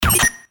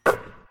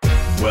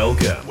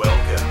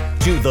Welcome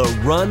to the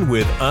Run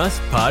With Us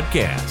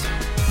podcast,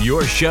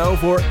 your show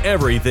for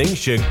everything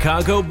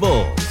Chicago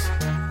Bulls.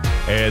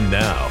 And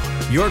now,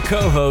 your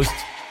co-hosts,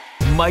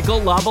 Michael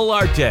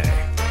Lavalarte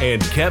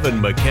and Kevin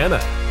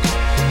McKenna.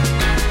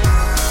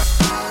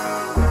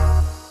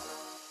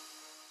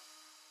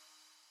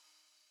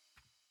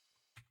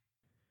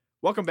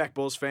 Welcome back,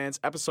 Bulls fans.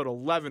 Episode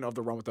 11 of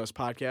the Run With Us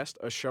podcast,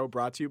 a show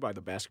brought to you by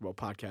the Basketball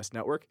Podcast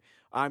Network.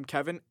 I'm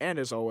Kevin, and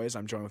as always,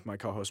 I'm joined with my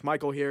co-host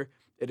Michael here.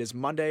 It is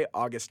Monday,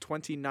 August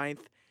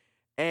 29th,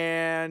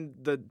 and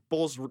the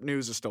Bulls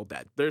news is still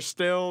dead. There's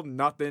still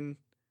nothing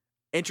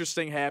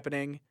interesting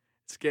happening.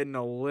 It's getting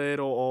a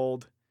little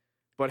old.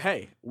 But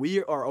hey,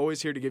 we are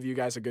always here to give you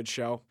guys a good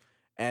show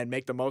and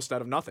make the most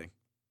out of nothing.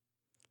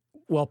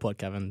 Well put,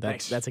 Kevin.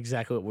 Thanks. That's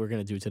exactly what we're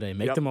going to do today.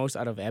 Make the most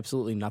out of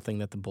absolutely nothing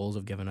that the Bulls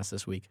have given us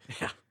this week.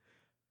 Yeah.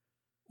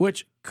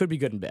 Which could be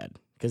good and bad,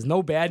 because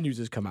no bad news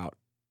has come out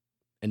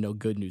and no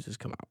good news has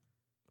come out.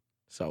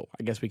 So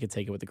I guess we could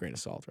take it with a grain of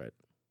salt, right?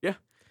 Yeah.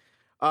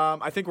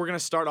 I think we're going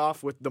to start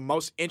off with the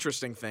most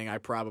interesting thing I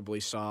probably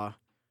saw.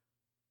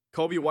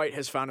 Coby White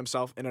has found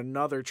himself in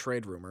another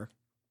trade rumor,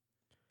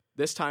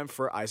 this time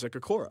for Isaac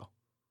Okoro.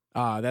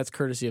 That's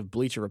courtesy of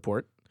Bleacher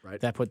Report.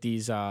 Right. That put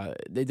these, they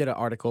did an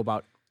article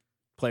about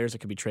players that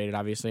could be traded,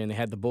 obviously, and they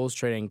had the Bulls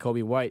trading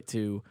Coby White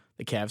to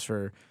the Cavs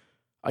for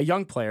a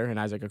young player in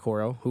Isaac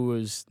Okoro, who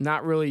was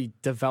not really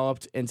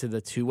developed into the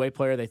two-way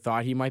player they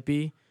thought he might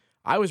be.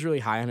 I was really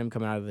high on him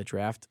coming out of the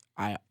draft.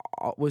 I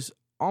was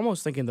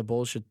almost thinking the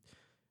Bulls should.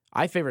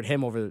 I favored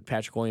him over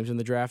Patrick Williams in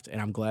the draft, and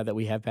I'm glad that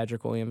we have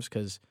Patrick Williams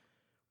because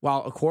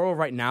while Okoro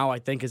right now I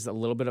think is a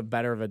little bit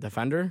better of a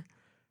defender,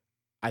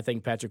 I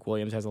think Patrick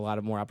Williams has a lot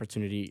of more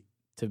opportunity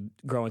to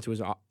grow into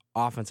his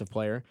offensive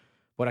player.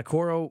 But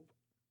Okoro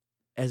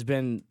has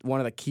been one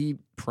of the key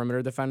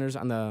perimeter defenders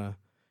on the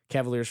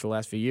Cavaliers for the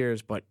last few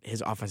years, but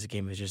his offensive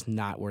game is just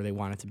not where they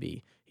want it to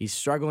be. He's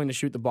struggling to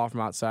shoot the ball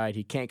from outside.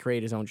 He can't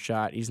create his own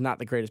shot. He's not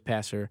the greatest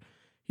passer.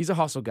 He's a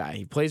hustle guy.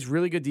 He plays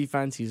really good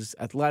defense. He's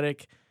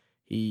athletic.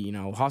 He,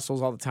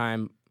 hustles all the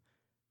time.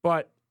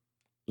 But,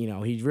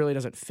 he really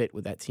doesn't fit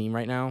with that team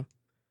right now.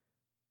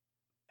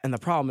 And the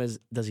problem is,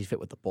 does he fit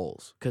with the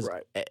Bulls? Because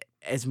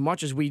as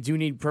much as we do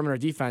need perimeter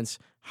defense,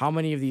 how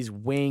many of these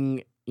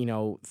wing,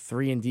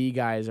 3-and-D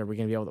guys are we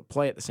going to be able to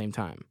play at the same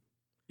time?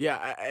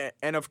 Yeah,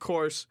 and of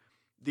course,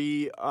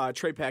 the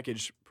trade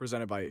package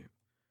presented by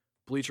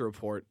Bleacher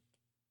Report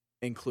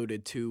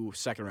included 2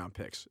 second-round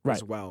picks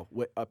as well,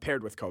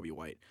 paired with Coby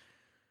White.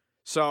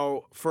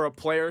 So for a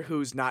player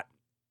who's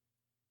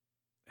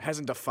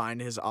hasn't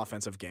defined his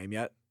offensive game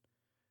yet,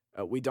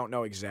 we don't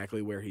know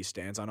exactly where he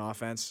stands on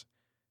offense.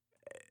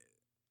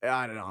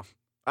 I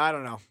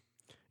don't know.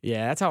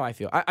 Yeah, that's how I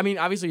feel. I mean,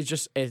 obviously, it's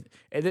just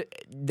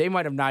they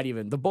might have not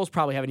even. The Bulls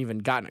probably haven't even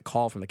gotten a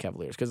call from the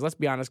Cavaliers because let's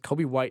be honest,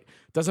 Coby White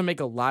doesn't make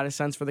a lot of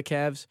sense for the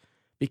Cavs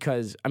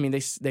because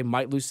they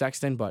might lose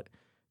Sexton, but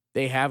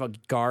they have a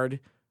guard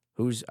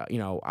who's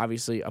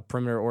obviously a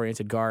perimeter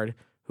oriented guard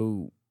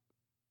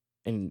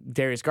and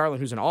Darius Garland,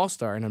 who's an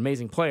all-star, an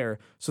amazing player.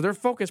 So their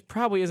focus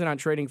probably isn't on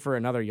trading for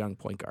another young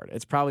point guard.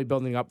 It's probably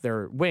building up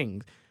their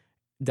wing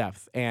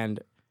depth and.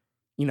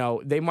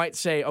 They might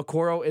say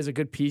Okoro is a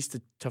good piece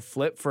to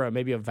flip for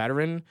maybe a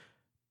veteran.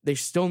 They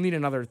still need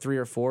another 3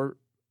 or 4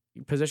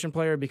 position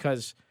player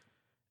because,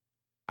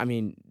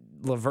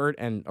 LeVert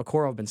and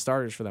Okoro have been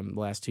starters for them the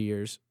last 2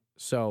 years.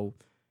 So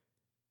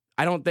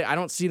I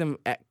don't see them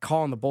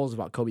calling the Bulls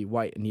about Coby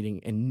White and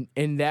needing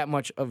that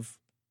much of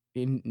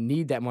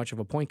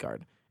a point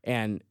guard.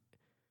 And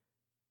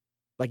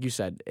like you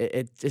said,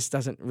 it just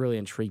doesn't really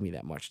intrigue me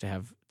that much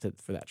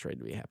for that trade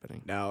to be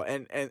happening. No,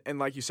 and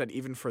like you said,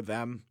 even for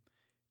them.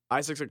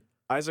 Isaac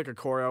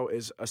Okoro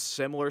is a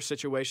similar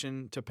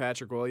situation to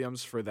Patrick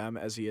Williams for them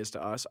as he is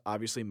to us,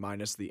 obviously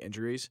minus the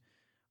injuries,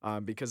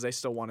 because they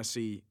still want to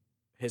see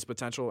his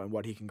potential and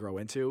what he can grow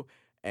into.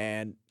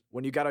 And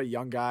when you got a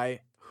young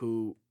guy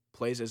who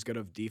plays as good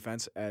of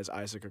defense as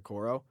Isaac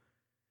Okoro,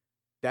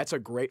 that's a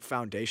great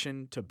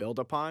foundation to build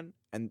upon,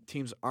 and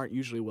teams aren't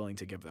usually willing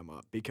to give them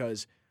up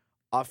because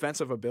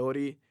offensive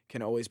ability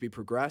can always be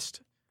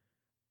progressed,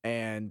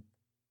 and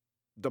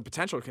the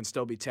potential can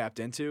still be tapped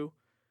into.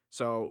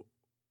 So,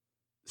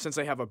 since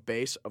they have a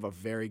base of a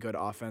very good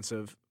a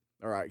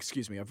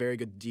very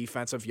good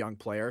defensive young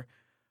player,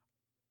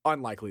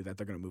 unlikely that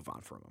they're going to move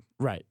on from him.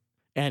 Right.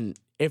 And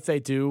if they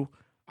do,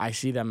 I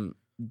see them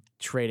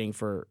trading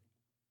for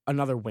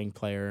another wing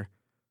player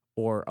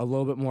or a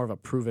little bit more of a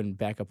proven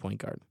backup point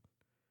guard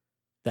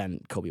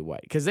than Coby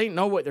White. Because they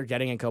know what they're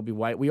getting in Coby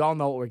White. We all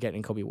know what we're getting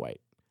in Coby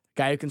White.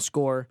 Guy who can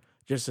score.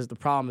 Just as the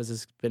problem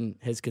has been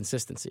his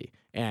consistency.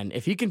 And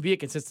if he can be a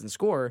consistent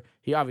scorer,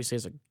 he obviously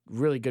has a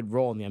really good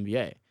role in the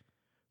NBA.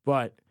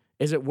 But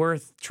is it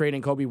worth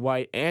trading Coby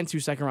White and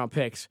 2 second-round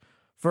picks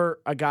for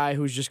a guy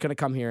who's just going to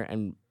come here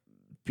and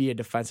be a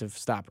defensive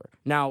stopper?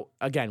 Now,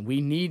 again,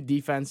 we need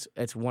defense.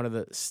 It's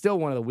still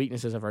one of the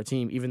weaknesses of our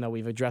team, even though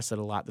we've addressed it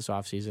a lot this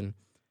offseason.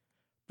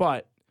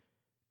 But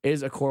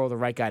is Okoro the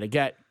right guy to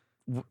get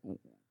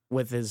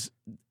with his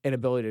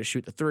inability to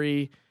shoot the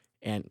 3?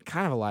 and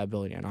kind of a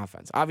liability on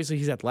offense. Obviously,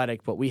 he's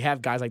athletic, but we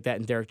have guys like that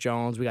in Derek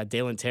Jones. We got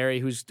Dalen Terry,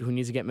 who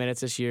needs to get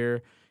minutes this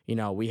year. You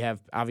know, we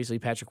have obviously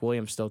Patrick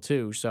Williams still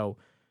too. So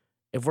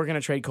if we're going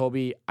to trade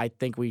Kobe, I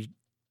think we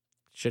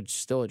should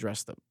still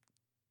address the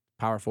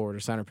power forward or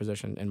center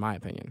position, in my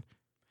opinion.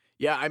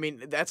 Yeah, I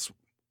mean, that's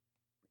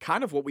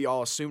kind of what we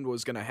all assumed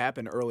was going to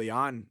happen early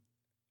on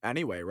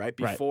anyway, right?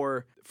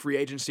 Before free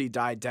agency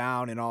died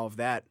down and all of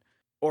that,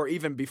 or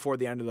even before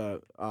the end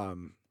of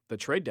the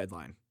trade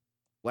deadline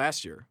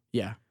last year.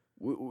 Yeah.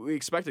 We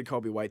expected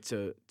Kobe White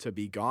to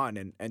be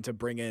gone and to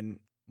bring in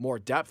more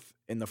depth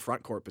in the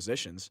front court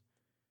positions.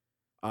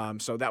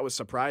 So that was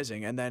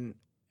surprising. And then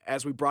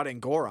as we brought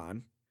in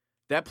Goran,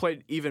 that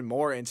played even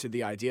more into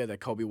the idea that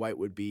Kobe White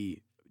would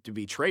be to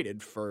be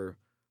traded for,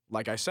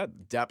 like I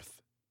said,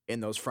 depth in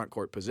those front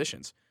court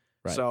positions.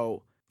 Right.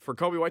 So for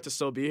Kobe White to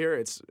still be here,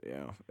 it's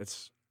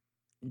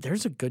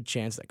there's a good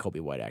chance that Kobe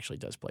White actually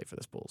does play for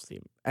this Bulls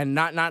team. And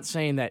not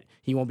saying that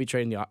he won't be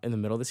traded in the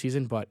middle of the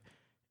season, but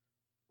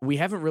we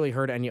haven't really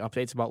heard any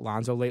updates about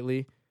Lonzo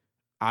lately.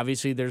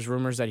 Obviously, there's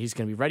rumors that he's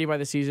going to be ready by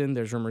the season.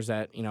 There's rumors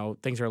that, you know,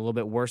 things are a little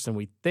bit worse than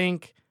we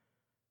think.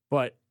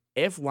 But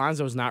if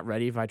Lonzo's not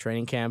ready by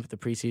training camp, the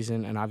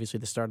preseason, and obviously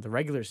the start of the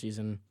regular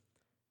season,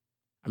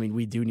 I mean,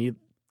 we do need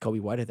Kobe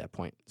White at that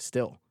point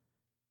still.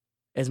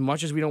 As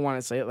much as we don't want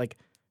to say it, like,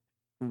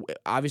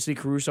 obviously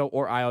Caruso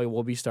or Ayo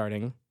will be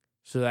starting.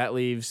 So that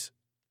leaves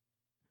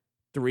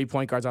 3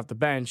 point guards off the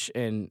bench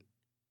in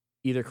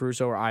either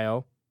Caruso or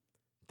Ayo.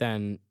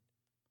 Then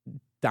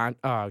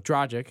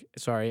Dragic,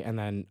 and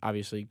then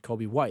obviously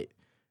Kobe White.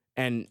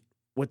 And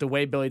with the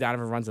way Billy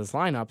Donovan runs his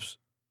lineups,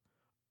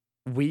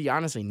 we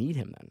honestly need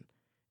him then.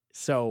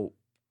 So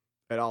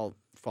it all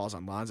falls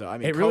on Lonzo. I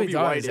mean, it really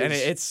does, and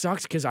it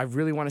sucks because I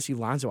really want to see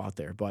Lonzo out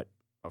there. But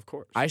of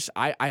course,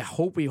 I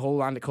hope we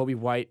hold on to Kobe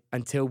White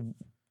until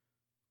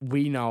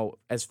we know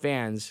as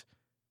fans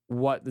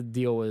what the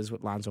deal is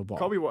with Lonzo Ball.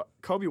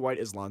 Kobe White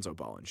is Lonzo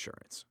Ball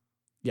insurance.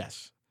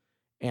 Yes.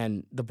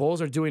 And the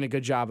Bulls are doing a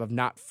good job of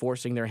not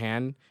forcing their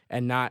hand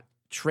and not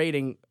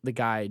trading the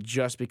guy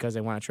just because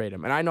they want to trade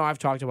him. And I know I've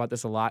talked about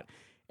this a lot,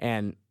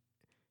 and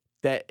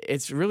that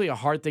it's really a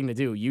hard thing to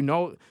do. You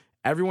know,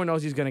 everyone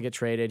knows he's going to get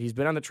traded. He's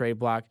been on the trade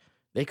block.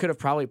 They could have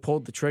probably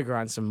pulled the trigger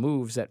on some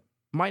moves that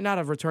might not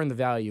have returned the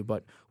value,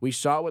 but we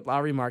saw it with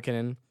Lauri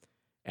Markkanen,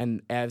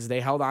 and as they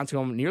held on to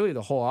him nearly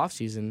the whole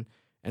offseason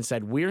and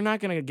said, we're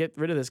not going to get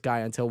rid of this guy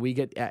until we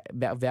get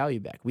value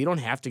back. We don't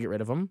have to get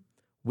rid of him.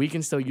 We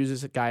can still use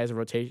this guy as a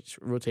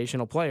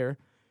rotational player.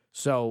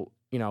 So,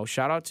 you know,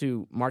 shout out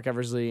to Mark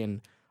Eversley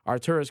and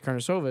Arturas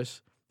Karnisovas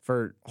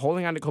for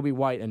holding on to Kobe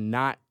White and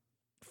not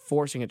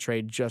forcing a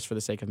trade just for the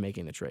sake of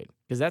making the trade.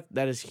 Because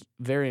that is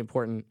very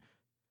important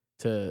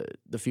to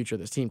the future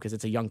of this team because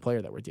it's a young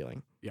player that we're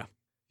dealing. Yeah.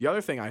 The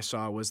other thing I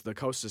saw was the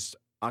Kostas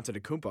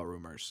Antetokounmpo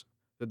rumors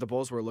that the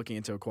Bulls were looking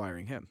into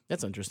acquiring him.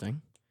 That's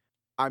interesting.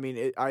 I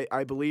mean,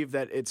 I believe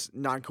that it's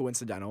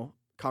non-coincidental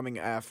coming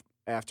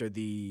after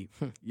the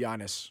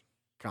Giannis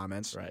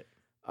comments. Right.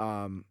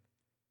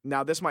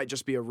 Now, this might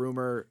just be a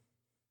rumor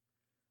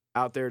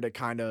out there to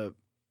kind of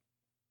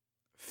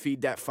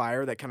feed that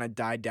fire that kind of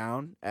died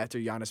down after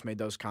Giannis made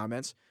those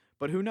comments.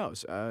 But who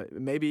knows?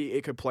 Maybe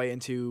it could play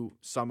into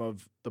some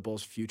of the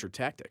Bulls' future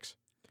tactics.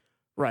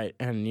 Right.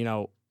 And, you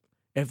know,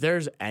 if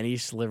there's any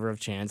sliver of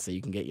chance that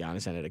you can get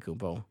Giannis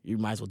Antetokounmpo, you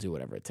might as well do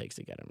whatever it takes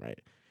to get him, right?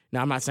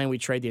 Now, I'm not saying we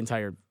trade the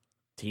entire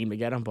team to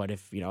get him, but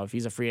if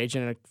he's a free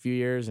agent in a few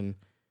years and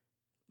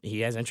he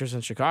has interest in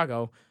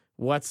Chicago,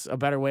 what's a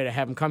better way to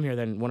have him come here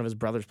than one of his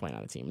brothers playing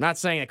on a team? Not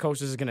saying that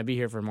Kostas is going to be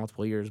here for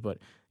multiple years, but,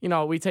 you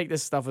know, we take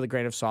this stuff with a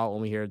grain of salt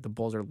when we hear the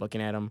Bulls are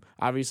looking at him.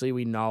 Obviously,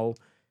 we know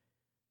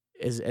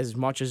as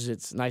much as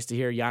it's nice to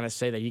hear Giannis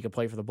say that he could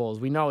play for the Bulls,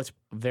 we know it's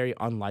very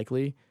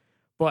unlikely.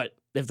 But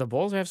if the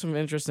Bulls have some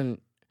interest in,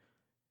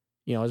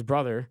 you know, his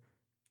brother,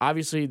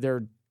 obviously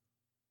they're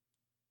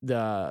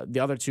the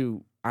other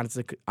two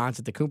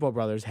Antetokounmpo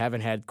brothers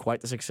haven't had quite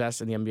the success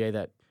in the NBA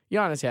that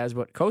Giannis has,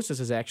 but Kostas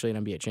is actually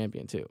an NBA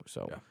champion too.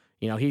 So, yeah.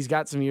 You know, he's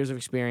got some years of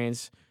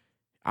experience.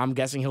 I'm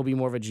guessing he'll be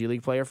more of a G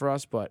League player for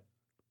us, but,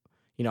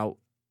 you know,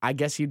 I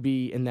guess he'd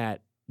be in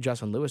that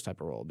Justin Lewis type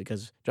of role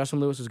because Justin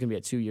Lewis is going to be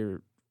a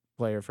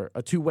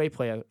two-way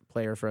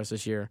player for us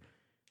this year,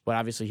 but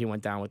obviously he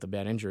went down with a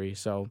bad injury.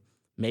 So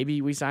maybe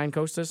we sign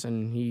Kostas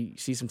and he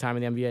sees some time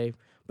in the NBA,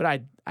 but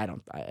I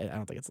don't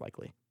think it's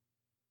likely.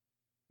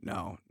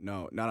 No,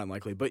 not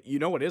unlikely. But you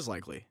know what is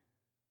likely?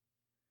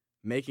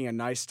 Making a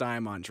nice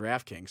dime on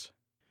DraftKings.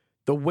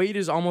 The wait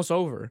is almost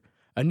over.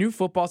 A new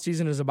football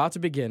season is about to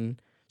begin,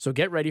 so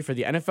get ready for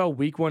the NFL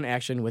Week 1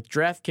 action with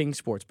DraftKings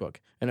Sportsbook,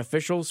 an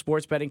official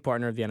sports betting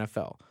partner of the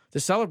NFL. To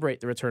celebrate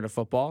the return of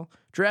football,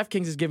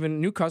 DraftKings has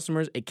given new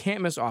customers a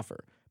can't-miss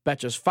offer. Bet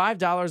just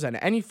 $5 on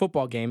any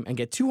football game and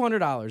get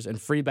 $200 in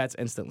free bets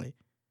instantly.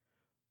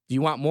 Do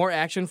you want more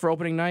action for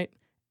opening night?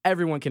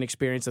 Everyone can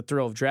experience the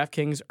thrill of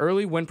DraftKings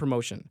early win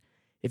promotion.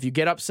 If you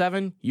get up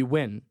 7, you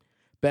win.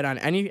 Bet on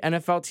any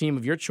NFL team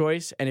of your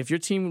choice, and if your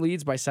team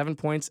leads by 7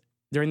 points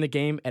during the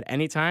game at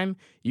any time,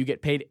 you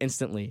get paid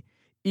instantly,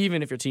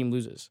 even if your team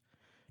loses.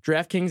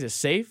 DraftKings is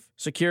safe,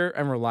 secure,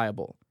 and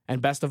reliable.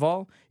 And best of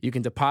all, you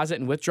can deposit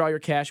and withdraw your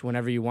cash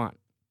whenever you want.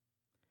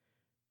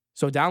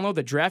 So download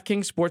the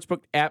DraftKings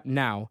Sportsbook app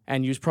now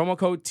and use promo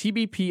code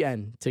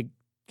TBPN to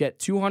get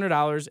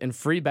 $200 in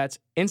free bets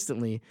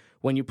instantly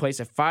when you place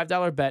a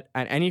 $5 bet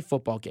on any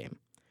football game.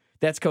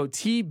 That's code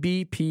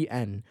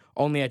TBPN,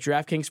 only at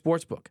DraftKings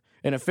Sportsbook,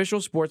 an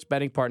official sports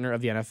betting partner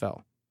of the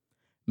NFL.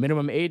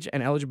 Minimum age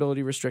and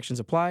eligibility restrictions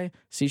apply.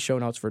 See show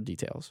notes for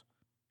details.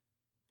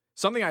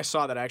 Something I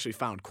saw that I actually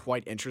found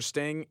quite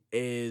interesting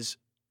is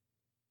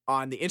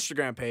on the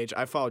Instagram page.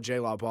 I follow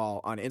J-Law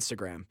Ball on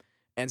Instagram,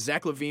 and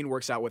Zach LaVine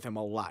works out with him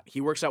a lot.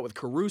 He works out with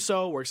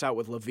Caruso, works out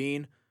with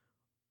LaVine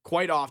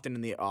quite often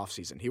in the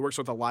offseason. He works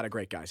with a lot of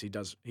great guys. He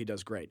does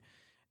great.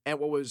 And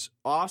what was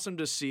awesome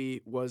to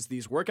see was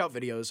these workout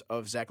videos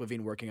of Zach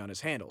LaVine working on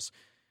his handles.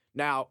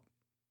 Now,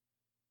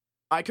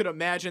 I could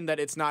imagine that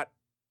it's not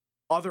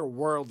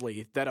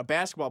otherworldly that a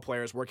basketball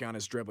player is working on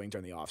his dribbling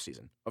during the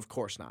offseason. Of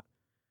course not.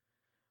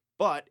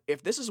 But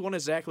if this is one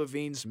of Zach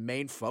LaVine's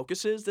main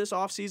focuses this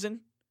offseason,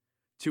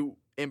 to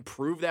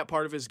improve that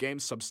part of his game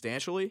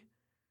substantially,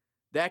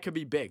 that could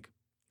be big.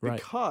 Right.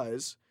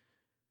 Because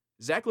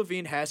Zach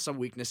LaVine has some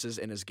weaknesses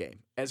in his game.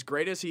 As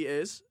great as he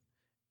is,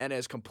 and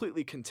as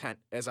completely content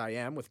as I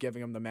am with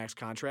giving him the max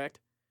contract,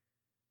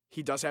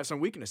 he does have some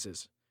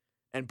weaknesses.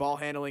 And ball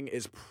handling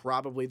is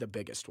probably the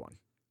biggest one.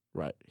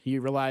 Right. He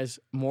relies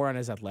more on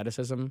his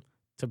athleticism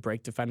to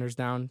break defenders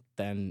down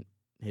than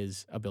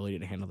his ability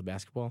to handle the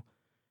basketball.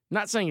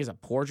 Not saying he's a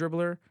poor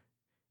dribbler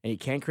and he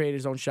can create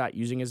his own shot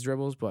using his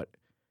dribbles, but,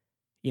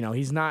 you know,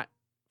 he's not,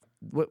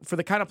 for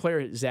the kind of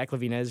player Zach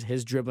LaVine is,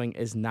 his dribbling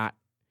is not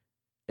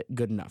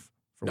good enough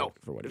for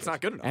what it's it is.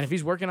 not good enough. And if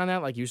he's working on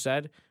that, like you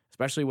said,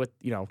 especially with,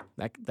 you know,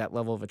 that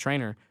level of a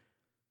trainer,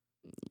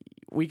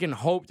 we can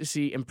hope to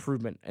see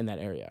improvement in that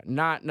area.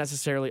 Not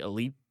necessarily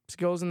elite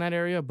skills in that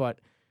area, but,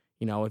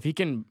 you know, if he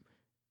can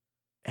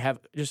have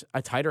just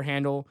a tighter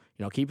handle,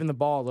 you know, keeping the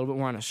ball a little bit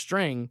more on a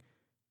string,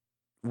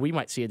 we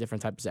might see a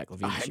different type of Zach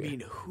LaVine this year. I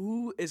mean,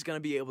 who is going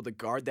to be able to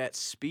guard that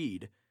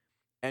speed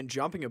and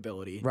jumping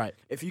ability? Right.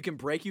 If he can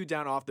break you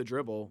down off the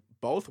dribble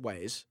both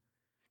ways,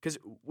 because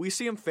we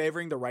see him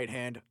favoring the right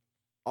hand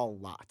a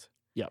lot.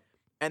 Yep.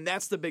 And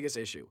that's the biggest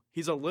issue.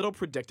 He's a little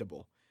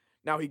predictable.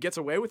 Now, he gets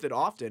away with it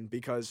often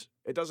because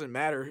it doesn't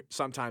matter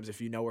sometimes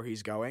if you know where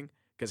he's going,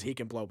 because he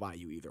can blow by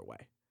you either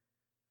way.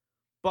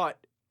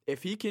 But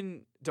if he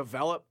can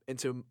develop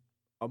into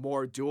a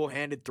more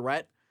dual-handed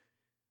threat,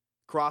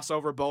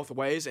 crossover both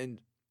ways, and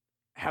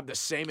have the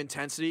same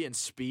intensity and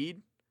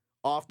speed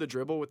off the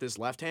dribble with his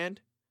left hand,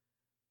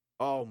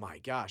 oh my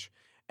gosh.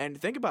 And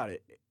think about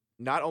it.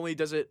 Not only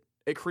does it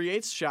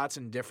creates shots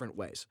in different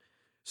ways.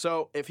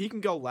 So if he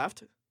can go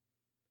left,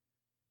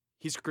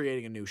 he's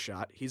creating a new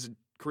shot. He's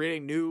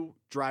creating new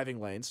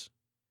driving lanes.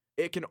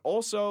 It can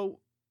also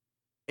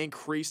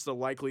increase the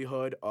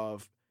likelihood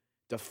of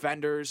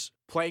defenders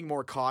playing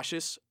more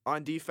cautious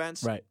on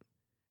defense. Right.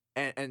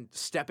 And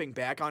stepping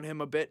back on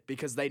him a bit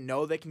because they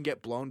know they can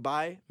get blown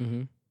by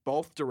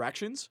both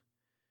directions.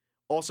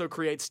 Also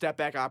create step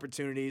back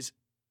opportunities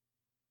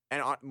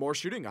and more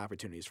shooting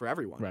opportunities for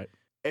everyone. Right.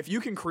 If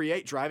you can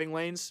create driving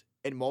lanes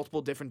in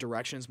multiple different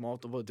directions,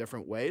 multiple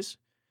different ways,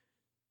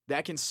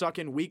 that can suck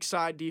in weak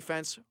side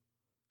defense,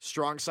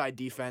 strong side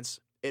defense.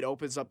 It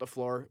opens up the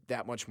floor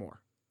that much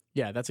more.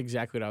 Yeah, that's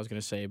exactly what I was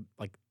going to say.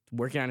 Like,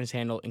 working on his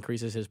handle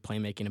increases his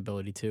playmaking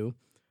ability too,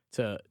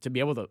 to be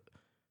able to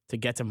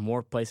get to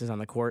more places on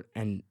the court,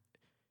 and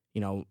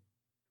you know,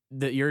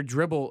 your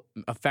dribble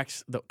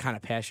affects the kind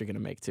of pass you're going to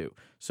make too.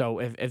 So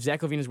if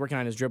Zach LaVine is working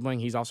on his dribbling,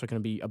 he's also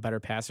going to be a better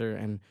passer,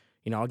 and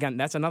you know, again,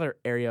 that's another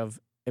area of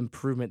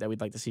improvement that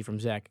we'd like to see from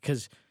Zach,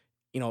 because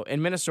you know,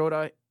 in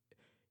Minnesota.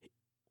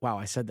 Wow,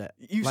 I said that.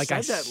 You like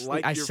said that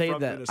like I you're say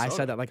from that Minnesota. I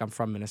said that like I'm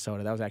from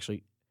Minnesota. That was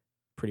actually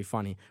pretty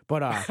funny,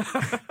 but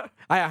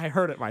I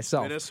heard it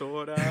myself.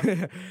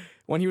 Minnesota.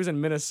 When he was in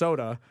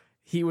Minnesota,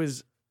 he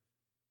was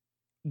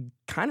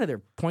kind of their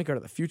point guard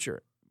of the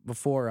future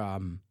before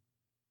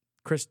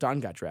Chris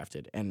Dunn got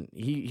drafted, and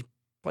he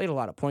played a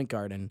lot of point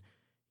guard, and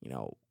you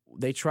know,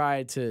 they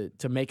tried to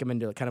make him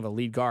into kind of a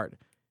lead guard.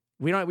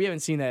 We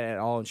haven't seen that at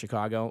all in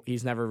Chicago.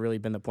 He's never really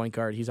been the point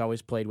guard. He's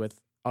always played with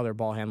other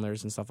ball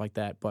handlers and stuff like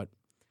that. But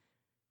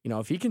you know,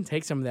 if he can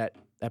take some of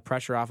that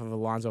pressure off of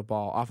Alonzo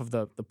Ball, off of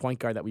the point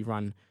guard that we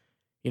run,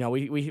 you know,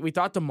 we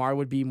thought DeMar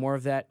would be more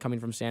of that coming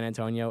from San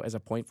Antonio as a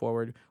point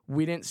forward.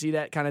 We didn't see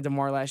that kind of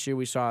DeMar last year.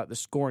 We saw the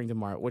scoring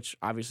DeMar, which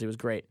obviously was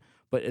great.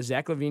 But if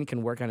Zach LaVine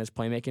can work on his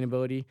playmaking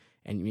ability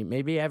and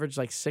maybe average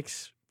like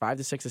 5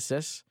 to 6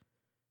 assists,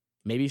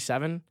 maybe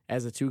 7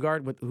 as a 2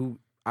 guard, who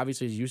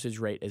obviously his usage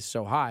rate is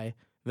so high,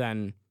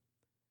 then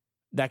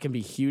that can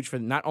be huge for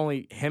not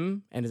only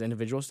him and his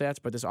individual stats,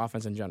 but this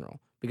offense in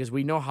general. Because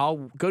we know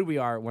how good we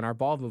are when our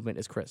ball movement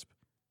is crisp.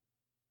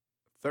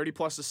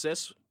 30-plus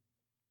assists,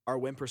 our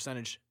win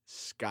percentage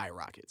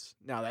skyrockets.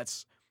 Now,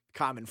 that's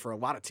common for a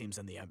lot of teams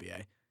in the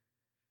NBA.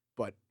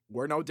 But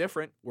we're no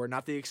different. We're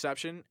not the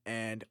exception.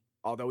 And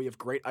although we have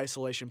great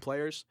isolation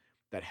players,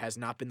 that has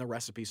not been the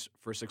recipe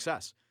for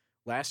success.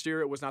 Last year,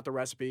 it was not the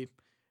recipe.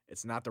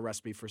 It's not the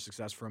recipe for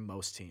success for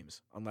most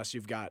teams unless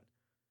you've got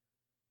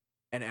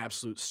an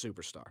absolute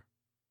superstar.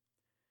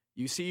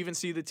 You even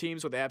see the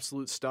teams with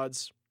absolute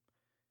studs.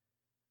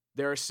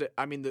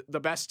 The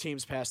best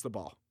teams pass the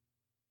ball,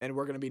 and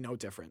we're going to be no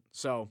different.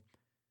 So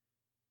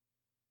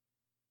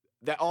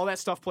all that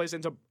stuff plays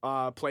into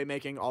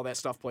playmaking. All that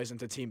stuff plays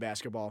into team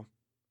basketball.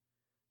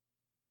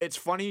 It's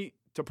funny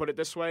to put it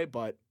this way,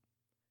 but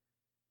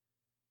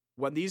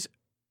when these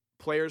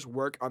players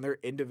work on their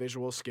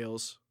individual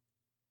skills,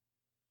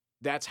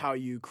 that's how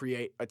you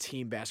create a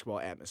team basketball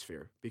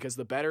atmosphere. Because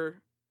the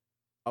better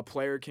a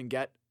player can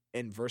get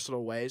in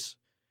versatile ways,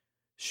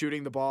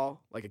 shooting the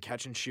ball like a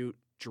catch and shoot,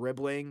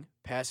 dribbling,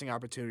 passing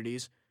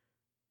opportunities,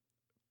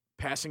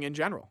 passing in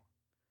general.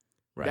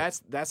 Right.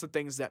 That's the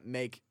things that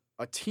make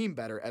a team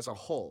better as a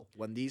whole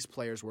when these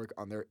players work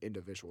on their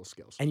individual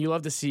skills. And you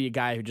love to see a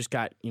guy who just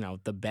got,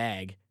 the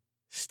bag,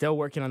 still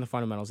working on the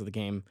fundamentals of the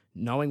game,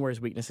 knowing where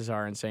his weaknesses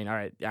are and saying, all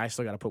right, I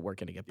still got to put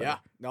work in to get better. Yeah,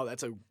 no,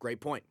 that's a great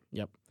point.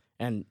 Yep.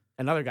 And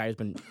another guy who's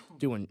been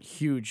doing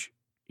huge,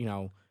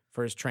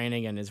 for his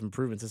training and his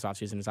improvements this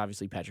offseason is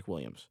obviously Patrick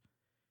Williams.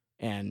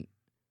 And,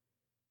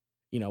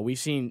 we've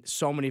seen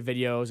so many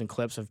videos and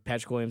clips of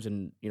Patrick Williams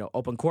and,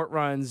 open court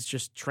runs,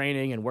 just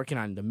training and working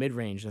on the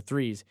mid-range, the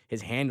threes,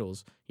 his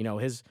handles,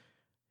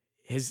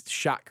 his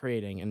shot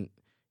creating. And,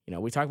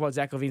 we talk about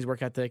Zach LaVine's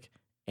work ethic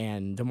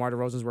and DeMar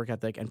DeRozan's work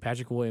ethic, and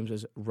Patrick Williams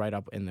is right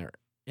up in there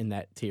in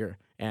that tier.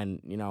 And,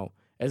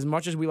 as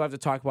much as we love to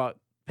talk about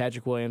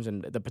Patrick Williams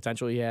and the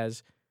potential he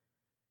has,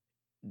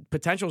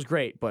 potential is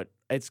great, but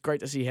it's great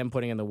to see him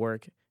putting in the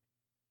work.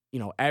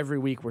 Every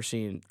week we're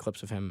seeing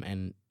clips of him,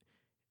 and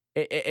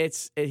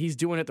he's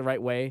doing it the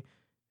right way,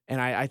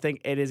 and I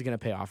think it is going to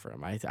pay off for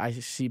him. I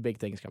see big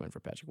things coming for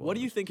Patrick Williams. What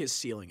do you think his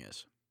ceiling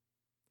is?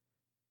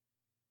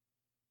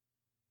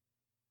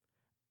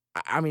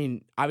 I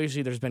mean,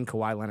 obviously there's been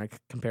Kawhi Leonard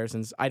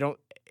comparisons.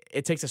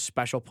 It takes a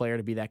special player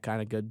to be that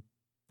kind of good,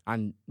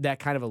 on that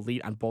kind of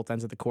elite on both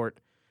ends of the court.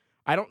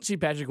 I don't see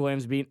Patrick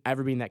Williams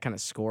ever being that kind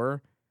of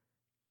scorer.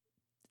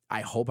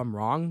 I hope I'm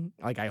wrong.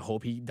 I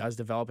hope he does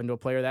develop into a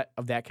player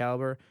of that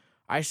caliber.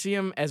 I see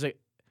him as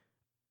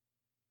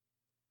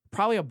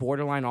probably a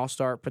borderline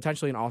all-star,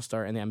 potentially an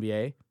all-star in the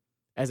NBA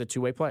as a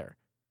two-way player.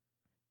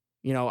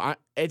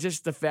 It's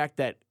just the fact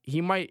that he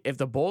might, if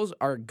the Bulls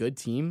are a good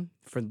team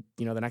for,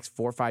 the next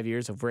 4 or 5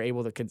 years, if we're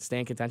able to stay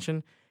in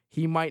contention,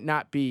 he might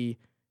not be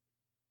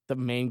the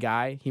main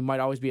guy. He might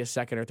always be a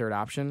second or third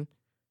option,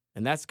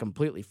 and that's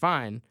completely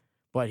fine.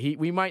 But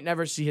we might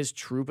never see his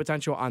true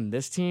potential on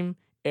this team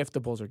if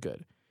the Bulls are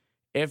good.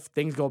 If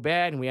things go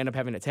bad and we end up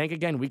having to tank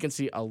again, we can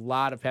see a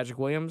lot of Patrick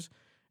Williams.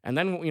 And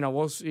then,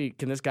 we'll see,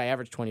 can this guy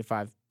average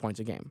 25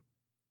 points a game?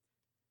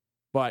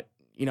 But,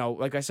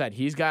 like I said,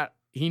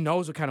 he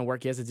knows what kind of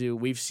work he has to do.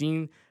 We've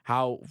seen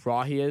how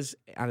raw he is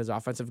on his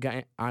offensive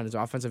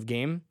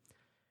game.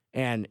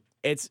 And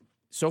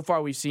so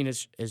far we've seen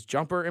his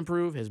jumper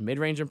improve, his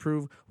mid-range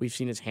improve. We've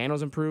seen his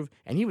handles improve.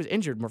 And he was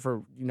injured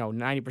for,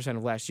 90%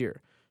 of last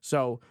year.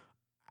 So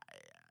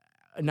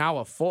now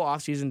a full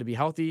offseason to be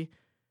healthy,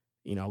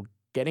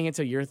 getting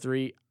into year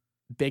 3,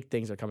 big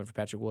things are coming for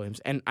Patrick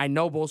Williams. And I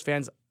know Bulls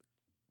fans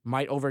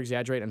might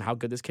over-exaggerate on how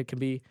good this kid can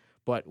be,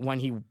 but when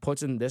he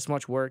puts in this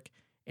much work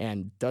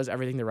and does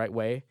everything the right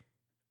way,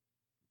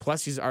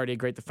 plus he's already a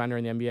great defender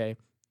in the NBA,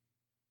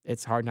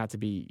 it's hard not to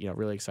be,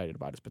 really excited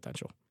about his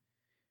potential.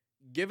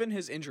 Given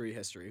his injury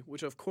history,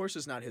 which of course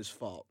is not his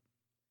fault,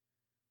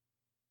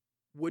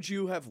 would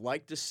you have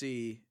liked to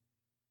see,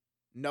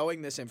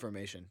 knowing this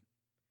information,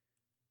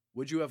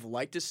 would you have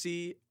liked to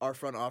see our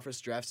front office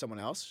draft someone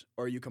else,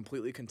 or are you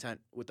completely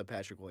content with the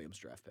Patrick Williams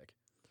draft pick?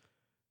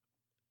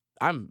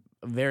 I'm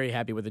very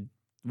happy with the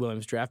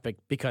Williams draft pick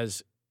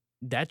because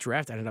that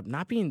draft ended up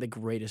not being the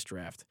greatest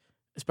draft,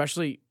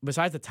 especially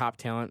besides the top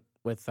talent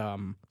with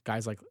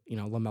guys like,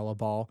 LaMelo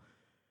Ball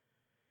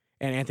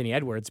and Anthony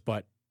Edwards.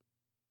 But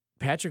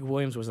Patrick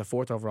Williams was the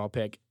 4th overall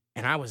pick.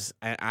 And I was,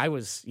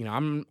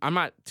 I'm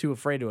not too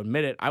afraid to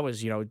admit it. I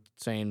was,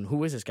 saying,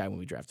 who is this guy when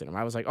we drafted him?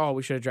 I was like, oh,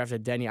 we should have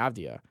drafted Deni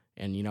Avdija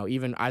and,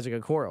 even Isaac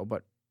Okoro.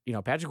 But,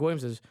 Patrick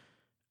Williams is,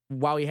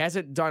 while he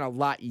hasn't done a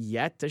lot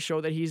yet to show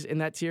that he's in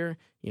that tier,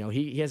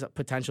 he has a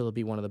potential to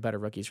be one of the better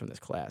rookies from this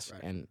class,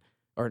 right,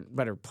 or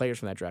better players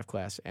from that draft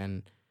class.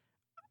 And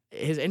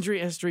his injury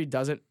history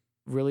doesn't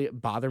really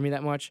bother me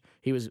that much.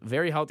 He was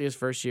very healthy his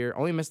first year,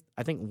 only missed,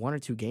 I think, 1 or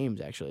 2 games,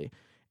 actually.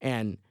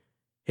 And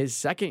his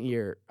second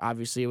year,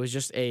 obviously, it was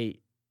just a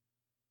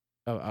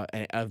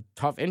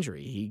tough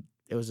injury.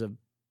 It was a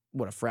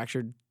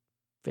fractured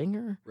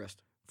finger?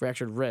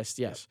 Fractured wrist,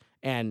 yes.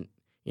 Yep. And,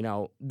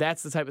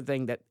 that's the type of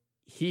thing that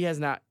he has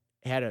not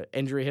had an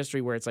injury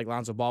history where it's like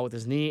Lonzo Ball with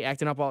his knee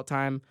acting up all the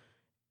time.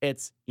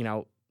 It's,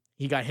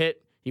 he got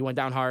hit, he went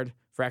down hard,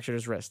 fractured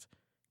his wrist.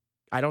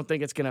 I don't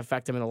think it's going to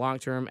affect him in the long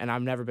term, and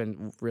I've never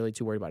been really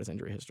too worried about his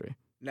injury history.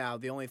 Now,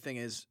 the only thing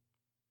is,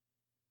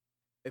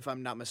 if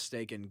I'm not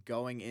mistaken,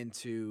 going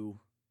into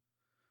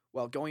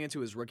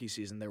his rookie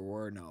season, there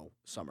were no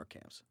summer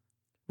camps.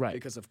 Right.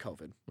 Because of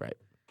COVID. Right.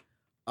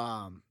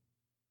 I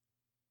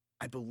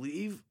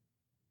believe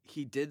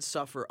he did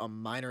suffer a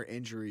minor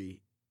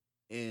injury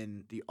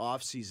in the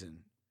offseason.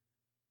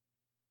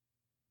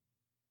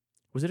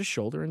 Was it a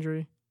shoulder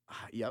injury?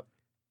 Yep.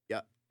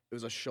 It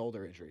was a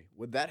shoulder injury.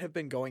 Would that have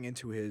been going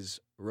into his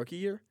rookie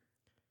year?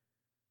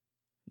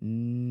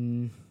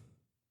 No,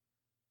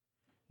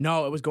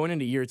 it was going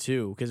into year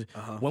 2 because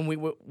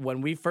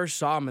when we first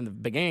saw him in the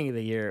beginning of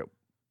the year,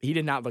 he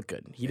did not look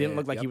good. He didn't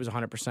look like he was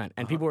 100%.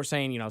 And people were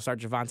saying, start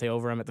Javonte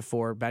over him at the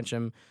 4, bench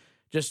him,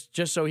 just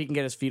so he can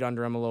get his feet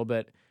under him a little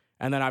bit.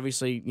 And then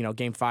obviously,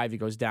 game 5 he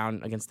goes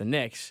down against the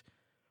Knicks.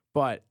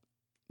 But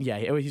yeah,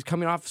 he's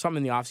coming off something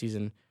in the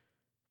offseason.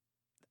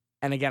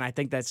 And again, I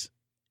think that's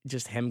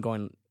just him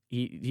going.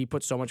 He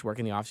put so much work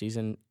in the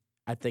offseason.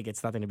 I think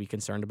it's nothing to be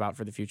concerned about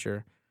for the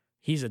future.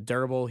 He's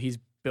durable. He's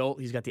built.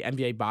 He's got the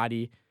NBA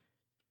body.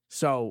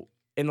 So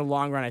in the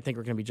long run, I think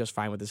we're going to be just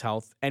fine with his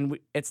health. And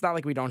it's not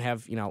like we don't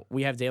have,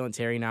 we have Dalen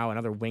Terry now,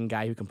 another wing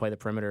guy who can play the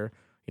perimeter.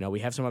 We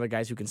have some other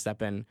guys who can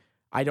step in.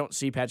 I don't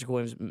see Patrick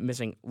Williams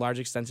missing large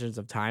extensions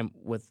of time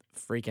with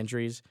freak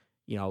injuries.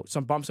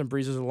 Some bumps and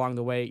bruises along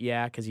the way,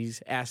 yeah, because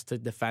he's asked to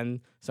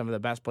defend some of the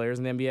best players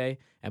in the NBA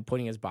and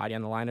putting his body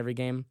on the line every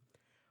game.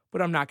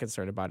 But I'm not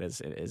concerned about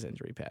his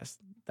injury past.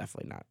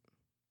 Definitely not.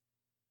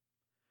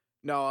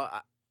 No,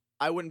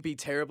 I wouldn't be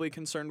terribly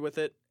concerned with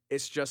it.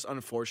 It's just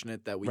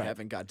unfortunate that we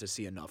haven't got to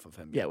see enough of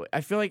him yet. Yeah,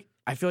 I feel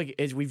like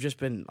we've just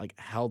been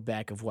held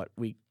back of what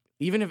we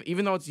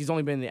even though he's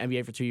only been in the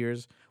NBA for 2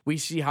 years, we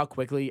see how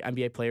quickly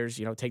NBA players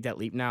take that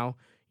leap now.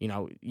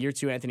 Year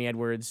 2 Anthony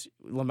Edwards,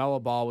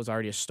 LaMelo Ball was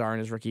already a star in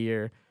his rookie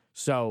year,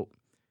 so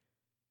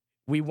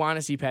we want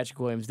to see Patrick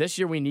Williams this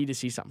year. We need to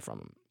see something from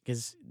him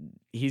because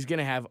he's going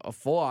to have a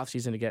full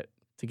offseason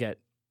to get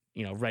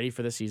ready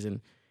for the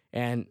season,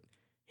 and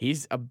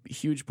he's a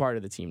huge part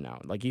of the team now.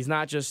 Like he's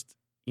not just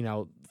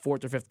 4th or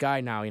 5th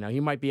guy now. He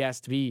might be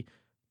asked to be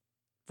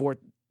fourth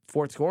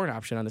scoring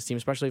option on this team,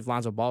 especially if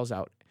Lonzo Ball's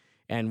out.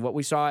 And what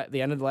we saw at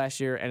the end of the last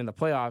year and in the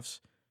playoffs,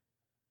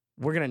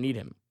 we're going to need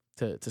him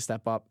to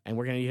step up, and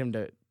we're going to need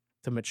him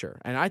to mature.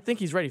 And I think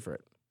he's ready for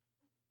it.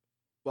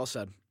 Well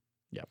said.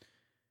 Yep.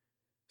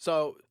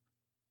 So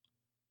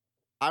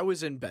I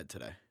was in bed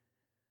today.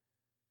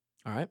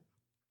 All right.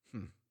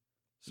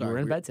 Sorry, you were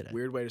in bed today.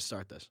 Weird way to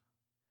start this.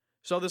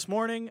 So this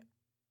morning,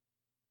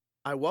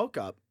 I woke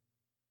up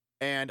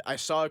and I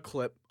saw a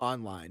clip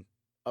online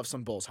of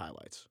some Bulls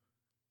highlights.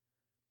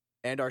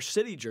 And our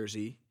city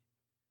jersey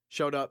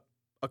showed up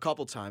a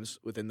couple times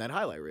within that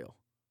highlight reel.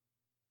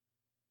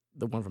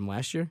 The one from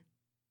last year?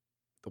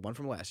 The one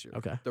from last year.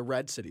 Okay. The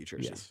red city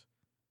jersey. Yes.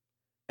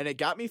 And it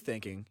got me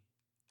thinking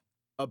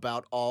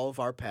about all of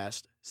our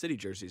past city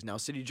jerseys. Now,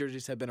 city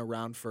jerseys have been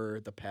around for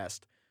the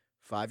past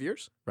 5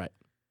 years. Right.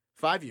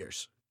 5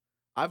 years.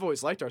 I've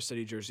always liked our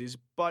city jerseys,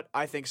 but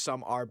I think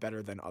some are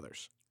better than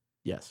others.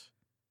 Yes.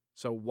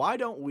 So why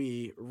don't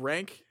we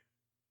rank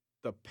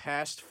the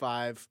past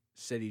 5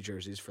 city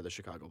jerseys for the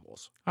Chicago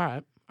Bulls? All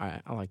right.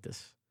 I like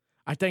this.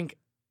 I think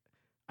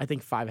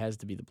 5 has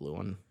to be the blue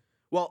one.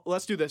 Well,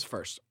 let's do this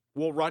first.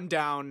 We'll run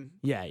down.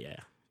 Yeah.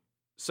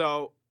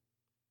 So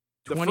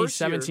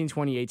 2017,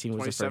 2018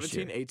 was the first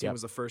year. 2017-18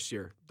 was the first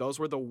year. Those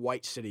were the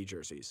white city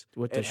jerseys.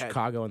 With the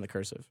Chicago and the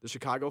cursive. The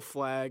Chicago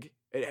flag.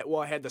 It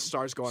had the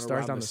stars going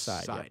stars around on the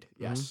side. Yep.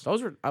 Yes.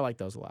 Mm-hmm. I like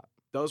those a lot.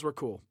 Those were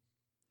cool.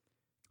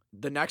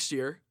 The next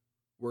year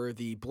were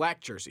the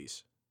black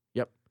jerseys.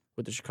 Yep.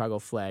 With the Chicago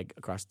flag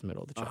across the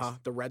middle of the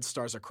chest. The red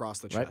stars across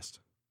the chest.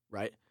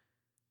 Right.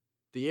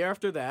 The year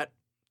after that,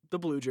 the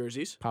blue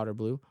jerseys. Powder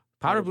blue.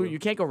 Powder blue. You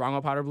can't go wrong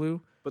with powder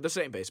blue. But this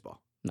ain't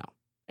baseball. No.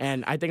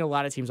 And I think a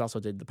lot of teams also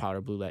did the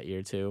powder blue that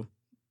year too.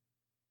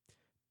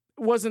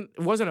 It wasn't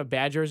a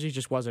bad jersey,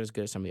 just wasn't as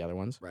good as some of the other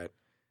ones. Right.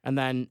 And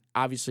then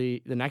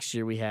obviously the next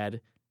year we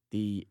had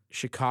the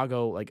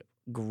Chicago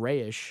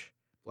grayish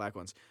black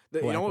ones.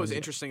 You know what was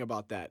interesting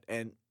about that?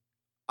 And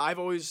I've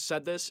always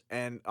said this,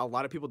 and a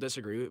lot of people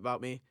disagree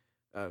about me.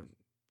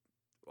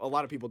 A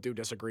lot of people do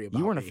disagree about me.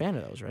 You weren't a fan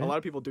of those, right? A lot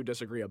of people do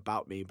disagree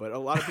about me, but a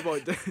lot of people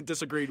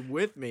disagreed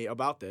with me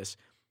about this.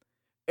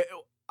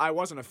 I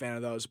wasn't a fan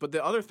of those. But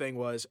the other thing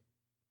was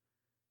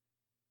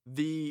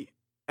and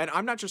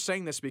I'm not just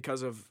saying this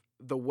because of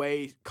the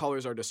way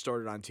colors are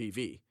distorted on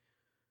TV.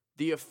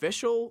 The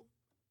official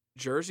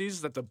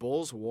jerseys that the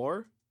Bulls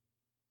wore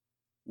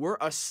were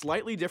a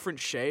slightly different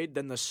shade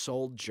than the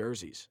sold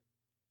jerseys.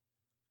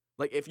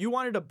 Like, if you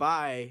wanted to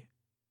buy,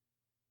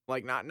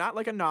 like, not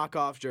like a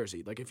knockoff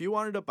jersey, like, if you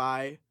wanted to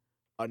buy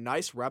a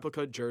nice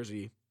replica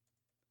jersey,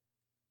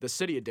 the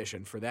City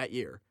Edition for that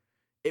year,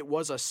 it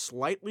was a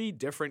slightly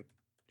different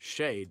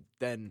shade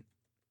than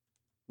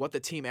what the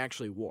team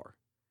actually wore.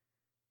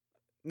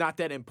 Not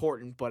that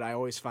important, but I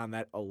always found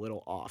that a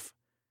little off.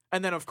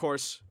 And then, of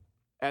course,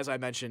 as I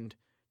mentioned,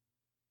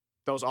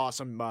 those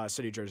awesome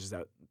City jerseys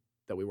that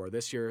we wore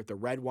this year, the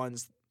red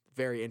ones,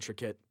 very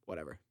intricate,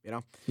 whatever,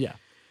 Yeah.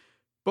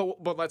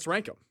 But let's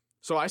rank them.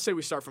 So I say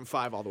we start from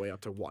 5 all the way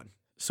up to 1.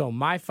 So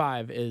my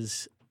 5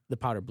 is the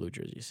powder blue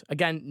jerseys.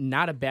 Again,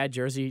 not a bad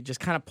jersey, just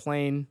kind of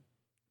plain.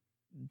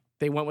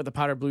 They went with the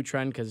powder blue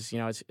trend because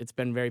it's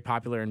been very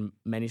popular in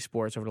many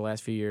sports over the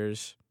last few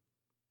years.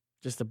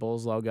 just the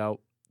Bulls logo.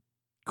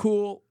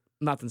 Cool,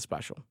 nothing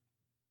special.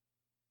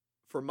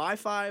 For my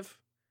 5,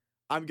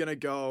 I'm gonna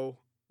go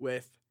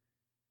with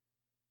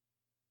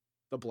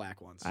the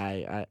black ones.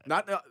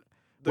 Not the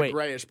wait,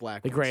 grayish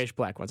black. the ones. grayish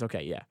black ones.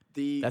 Okay, yeah.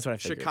 That's what I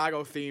figured.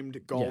 Chicago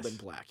themed gold Yes. and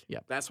black.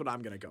 Yep. That's what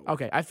I'm gonna go with.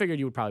 Okay, I figured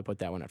you would probably put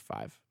that one at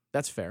 5.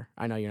 That's fair.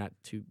 I know you're not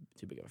too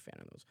big of a fan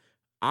of those.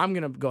 I'm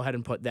gonna go ahead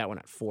and put that one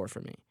at 4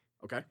 for me.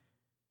 Okay.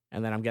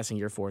 And then I'm guessing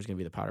your 4 is gonna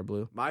be the powder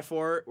blue. My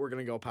 4, we're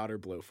gonna go powder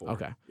blue for.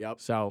 Okay. Yep.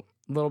 So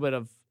a little bit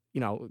of,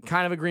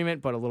 kind of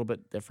agreement, but a little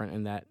bit different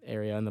in that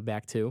area in the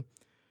back too.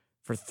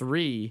 For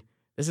 3,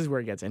 this is where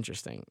it gets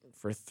interesting.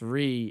 For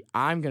 3,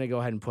 I'm gonna go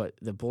ahead and put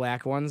the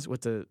black ones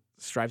with the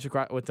stripes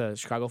with the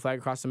Chicago flag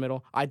across the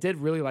middle. I did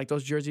really like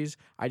those jerseys.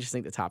 I just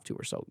think the top 2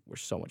 were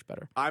so much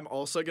better. I'm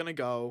also gonna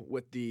go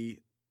with the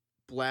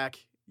black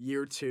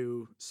year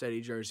 2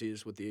 city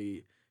jerseys with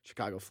the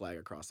Chicago flag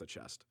across the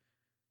chest.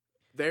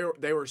 They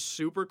were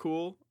super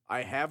cool.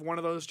 I have one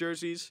of those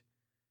jerseys.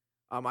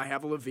 I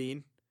have a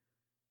Levine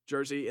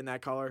jersey in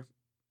that color.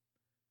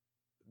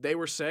 They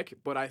were sick,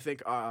 but I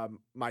think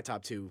my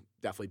top 2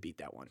 definitely beat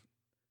that one.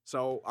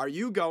 So, are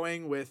you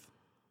going with?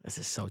 This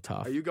is so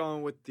tough. Are you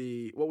going with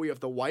the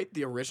white,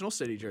 the original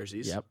city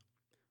jerseys? Yep.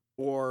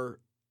 Or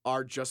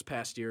our just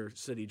past year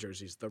city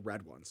jerseys, the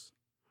red ones?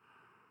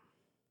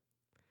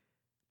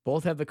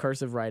 Both have the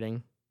cursive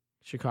writing,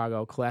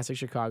 Chicago, classic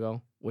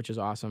Chicago, which is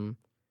awesome.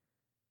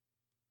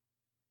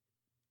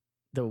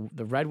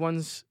 The red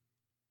ones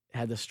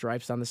had the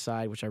stripes on the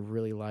side, which I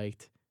really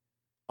liked.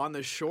 On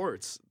the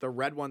shorts, the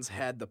red ones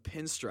had the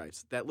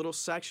pinstripes, that little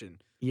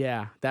section.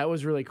 Yeah, that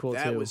was really cool too.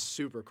 That was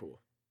super cool.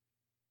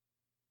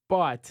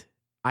 But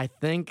I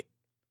think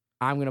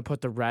I'm going to put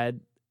the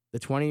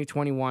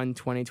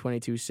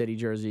 2021-2022 city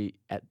jersey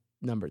at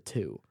number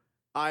 2.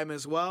 I'm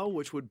as well,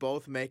 which would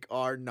both make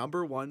our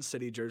number 1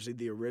 city jersey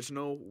the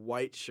original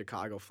white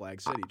Chicago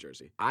flag city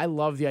jersey. I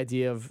love the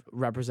idea of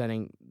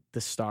representing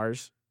the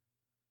stars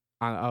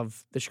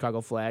of the Chicago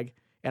flag,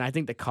 and I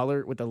think the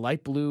color with the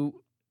light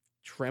blue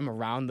trim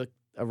around the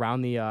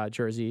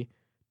jersey,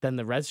 then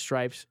the red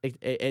stripes.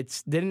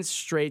 It didn't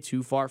stray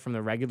too far from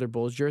the regular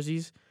Bulls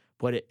jerseys,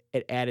 but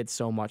it added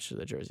so much to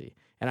the jersey,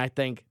 and I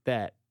think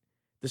that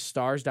the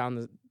stars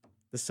down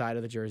the side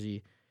of the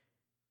jersey,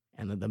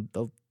 and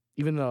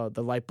even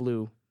the light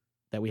blue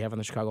that we have on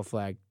the Chicago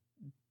flag,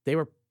 they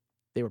were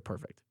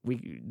perfect.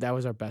 That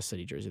was our best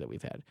city jersey that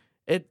we've had.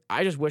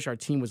 I just wish our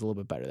team was a little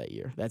bit better that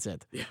year. That's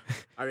it. Yeah,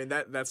 I mean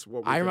that's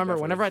what we I could remember.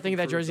 definitely Whenever I think of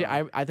that improve jersey,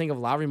 on. I think of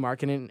Lowry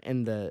Markkinen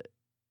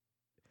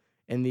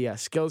in the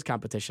skills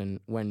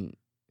competition when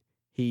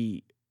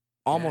he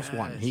almost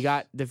won. He Yes.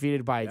 got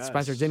defeated by Yes.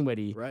 Spencer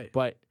Dinwiddie, Right.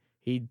 but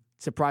he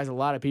surprised a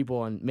lot of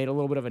people and made a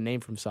little bit of a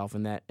name for himself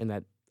in that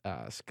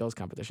skills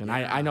competition.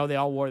 Yeah. I know they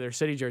all wore their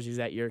city jerseys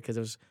that year because it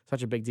was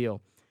such a big deal.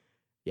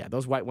 Yeah,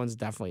 those white ones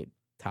definitely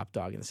top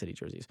dog in the city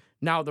jerseys.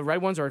 Now the red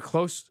ones are a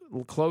close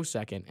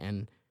second,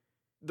 and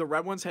The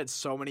red ones had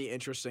so many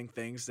interesting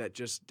things that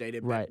just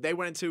dated back. Right. They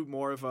went into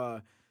more of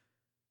a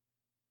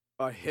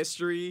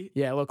history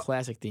yeah, a little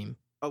classic theme.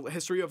 a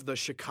history of the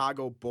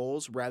Chicago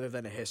Bulls rather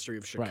than a history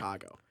of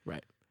Chicago.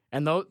 Right.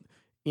 And though,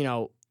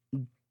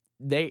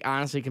 they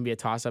honestly can be a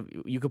toss up.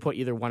 You could put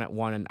either one at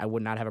 1 and I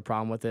would not have a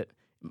problem with it.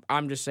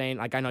 I'm just saying,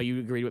 I know you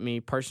agreed with me.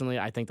 Personally,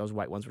 I think those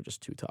white ones were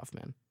just too tough,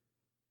 man.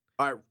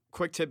 All right,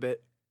 quick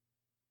tidbit.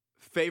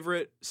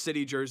 Favorite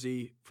city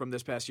jersey from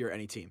this past year,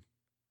 any team?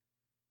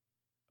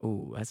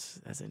 Ooh,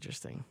 that's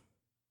interesting.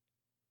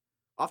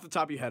 Off the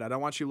top of your head, I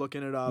don't want you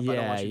looking it up. I don't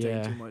Yeah, want you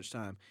yeah. taking too much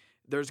time.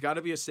 There's got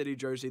to be a city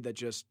jersey that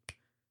just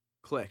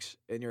clicks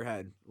in your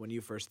head when you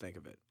first think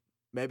of it.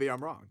 Maybe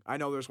I'm wrong. I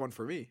know there's one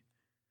for me.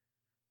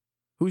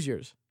 Who's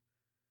yours?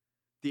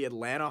 The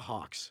Atlanta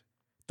Hawks.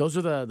 Those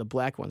are the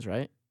black ones,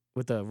 right?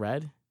 With the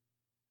red?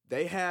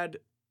 They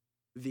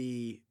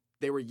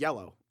were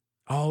yellow.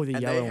 Oh, the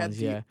And yellow they had ones,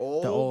 the yeah.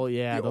 old,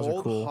 those are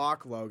old cool.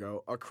 Hawk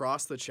logo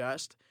across the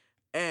chest.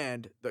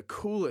 And the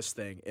coolest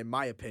thing, in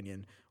my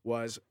opinion,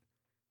 was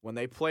when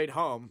they played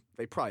home,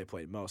 they probably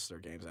played most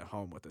of their games at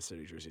home with the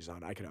city jerseys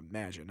on. I can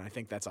imagine. I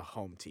think that's a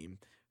home team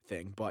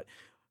thing. But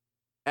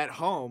at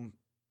home,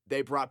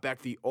 they brought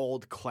back the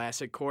old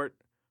classic court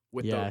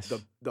with Yes.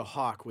 the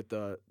Hawk with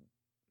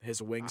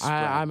his wings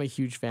spread I'm a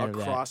huge fan of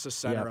that. across the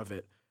center Yep. of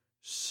it.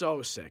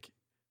 So sick.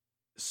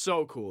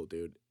 So cool,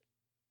 dude.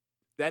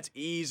 That's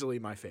easily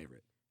my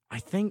favorite.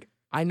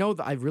 I know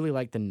that I really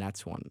liked the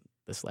Nets one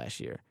this last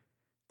year.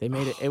 They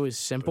made it was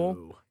simple.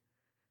 Boo.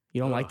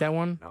 You don't like Ugh. that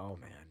one? No,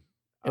 man.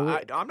 It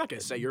wa- I'm not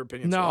gonna say your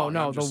opinion. No, wrong.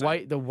 no, I'm the just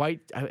saying.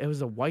 white. It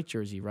was a white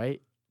jersey, right?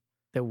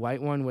 The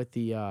white one with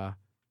the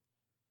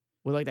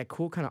with like that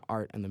cool kind of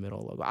art in the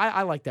middle logo.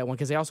 I like that one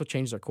because they also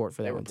changed their court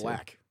for that They were one too.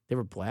 black. They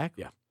were black.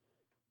 Yeah.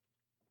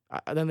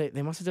 Then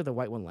they must have did the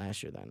white one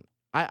last year. Then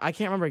I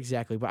can't remember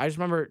exactly, but I just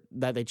remember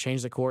that they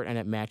changed the court and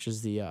it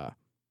matches the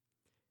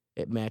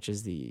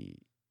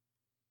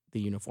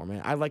uniform.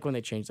 And I like when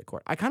they change the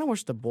court. I kind of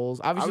wish the Bulls.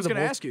 Obviously, I was the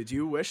gonna Bulls, ask you, do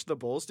you wish the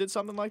Bulls did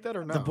something like that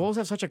or no? the Bulls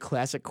have such a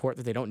classic court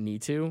that they don't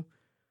need to.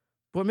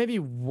 But maybe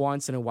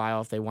once in a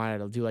while, if they wanted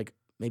to do like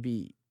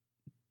maybe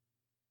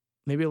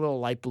maybe a little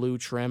light blue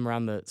trim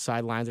around the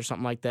sidelines or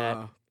something like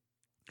that.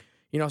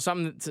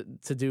 Something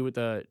to do with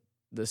the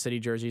city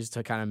jerseys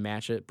to kind of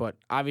match it. But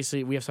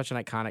obviously, we have such an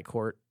iconic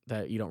court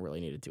that you don't really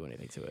need to do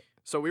anything to it.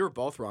 So we were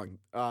both wrong.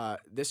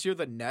 This year,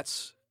 the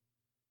Nets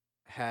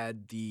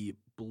had the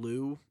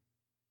blue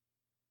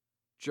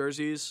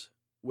jerseys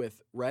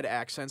with red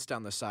accents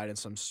down the side and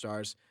some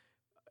stars.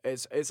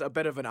 It's a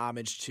bit of an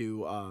homage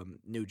to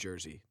New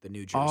Jersey, the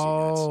New Jersey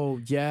Nets. Oh,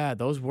 yeah,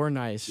 those were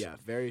nice. Yeah,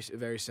 very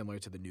very similar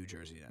to the New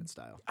Jersey Nets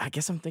style. I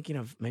guess I'm thinking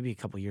of maybe a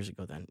couple years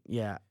ago then.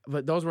 Yeah,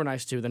 but those were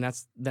nice too. The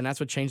Nets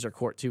would change their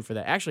court too for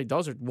that. Actually,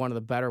 those are one of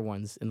the better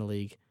ones in the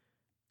league.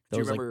 Do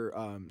you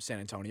remember San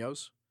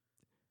Antonio's?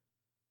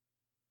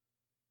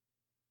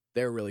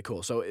 They're really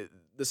cool. So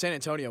the San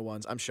Antonio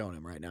ones, I'm showing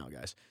them right now,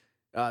 guys.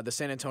 The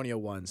San Antonio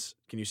ones,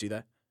 can you see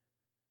that?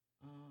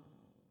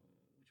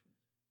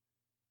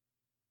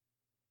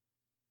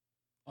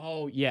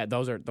 Oh yeah,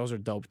 those are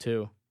dope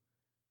too.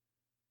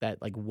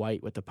 That like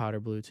white with the powder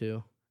blue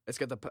too. It's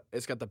got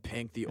the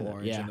pink, the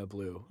orange, and the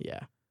blue.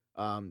 Yeah.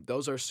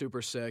 Those are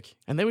super sick.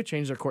 And they would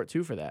change their court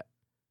too for that.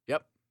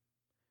 Yep.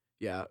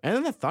 Yeah. And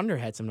then the Thunder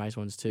had some nice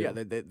ones too. Yeah,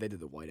 they did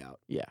the whiteout.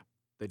 Yeah.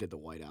 They did the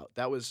whiteout.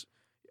 That was,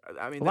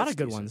 I mean, a lot of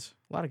good decent. ones.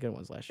 A lot of good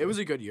ones last year. It was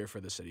a good year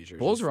for the city jerseys.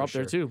 Bulls were up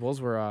sure. there too. Bulls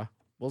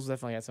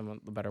definitely had some of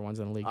the better ones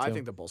in the league too. I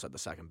think the Bulls had the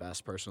second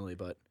best personally,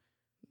 but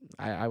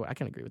I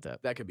can agree with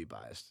that. that could be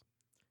biased.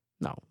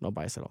 No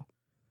bias at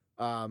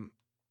all.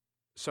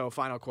 So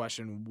final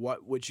question,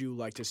 what would you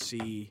like to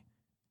see?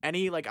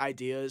 Any like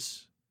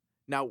ideas?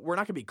 Now, we're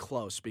not going to be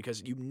close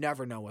because you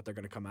never know what they're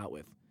going to come out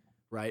with,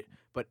 right?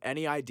 But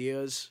any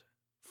ideas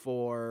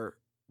for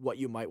what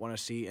you might want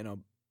to see in a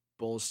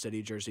Bulls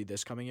City jersey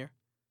this coming year?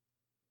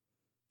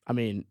 I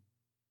mean,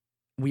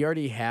 we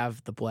already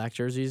have the black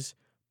jerseys,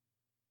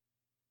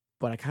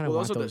 but I kind of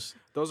want those.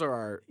 Those are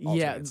our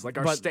alternates, like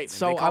our statement.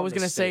 So I was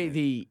going to say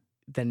the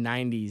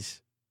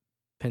 90s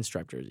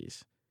pinstripe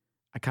jerseys.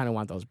 I kind of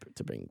want those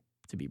to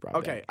be brought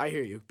back. Okay, I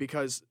hear you,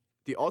 because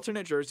the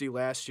alternate jersey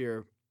last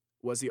year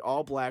was the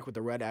all black with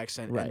the red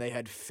accent, Right. and they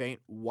had faint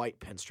white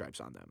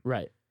pinstripes on them.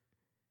 Right.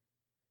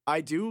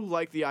 I do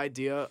like the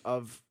idea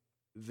of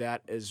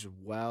that as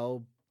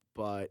well,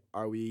 but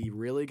are we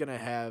really going to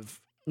have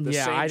the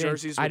same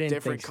jerseys with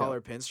different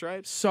color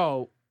pinstripes?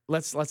 So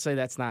let's say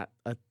that's not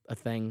a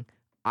thing.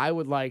 I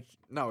would like.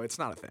 No, it's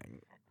not a thing.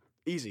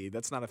 Easy,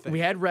 that's not a thing. We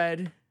had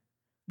red.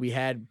 We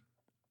had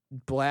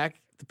black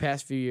the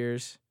past few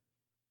years.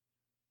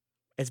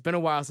 It's been a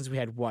while since we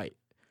had white.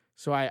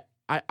 So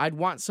I'd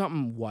want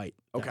something white.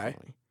 Okay.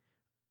 Definitely.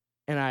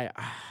 And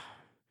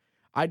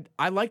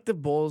I like the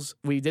Bulls.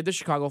 We did the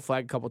Chicago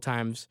flag a couple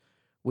times.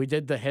 We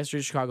did the history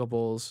of Chicago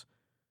Bulls.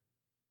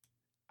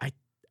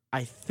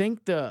 I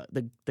think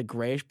the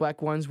grayish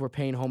black ones were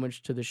paying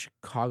homage to the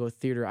Chicago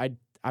theater.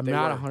 I'm They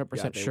not were.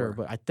 100% Yeah, sure, were.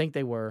 but I think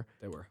they were.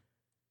 They were.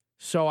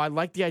 So I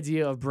like the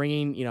idea of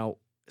bringing,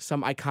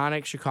 some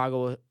iconic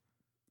Chicago,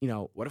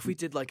 What if we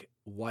did like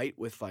white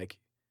with like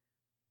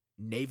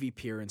Navy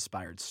Pier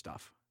inspired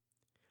stuff?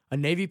 a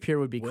Navy Pier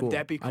would be Wouldn't cool.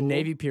 that be A cool?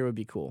 Navy Pier would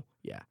be cool.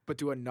 Yeah. But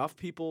do enough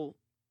people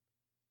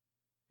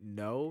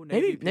know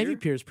Navy Pier?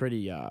 Pier is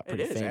pretty It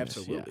is, famous.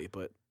 absolutely,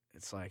 but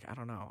it's like, I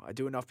don't know.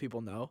 Do enough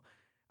people know?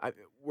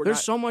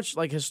 There's so much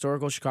like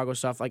historical Chicago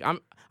stuff. Like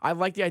I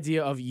like the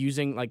idea of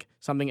using like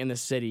something in the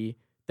city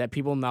that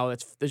people know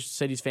that's the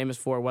city's famous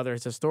for, whether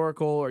it's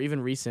historical or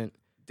even recent.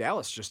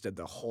 Dallas just did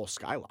the whole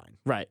skyline.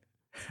 Right.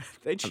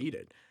 They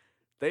cheated.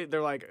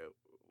 They're like,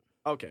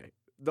 okay,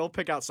 they'll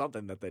pick out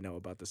something that they know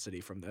about the city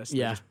from this. They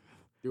Yeah. just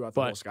threw out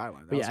the whole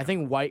skyline. But yeah, I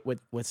think white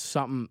with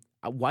something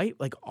white,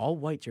 like all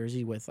white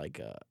jersey with like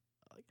a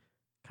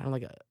kind of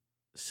like a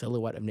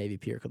silhouette of Navy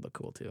Pier could look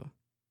cool too.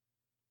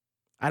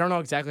 I don't know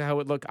exactly how it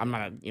would look. I'm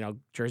not a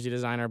jersey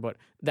designer, but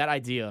that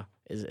idea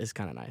is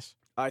kind of nice.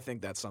 I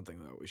think that's something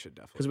that we should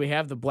definitely. Because we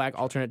have the black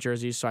alternate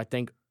jerseys, so I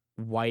think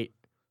white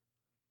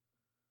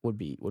would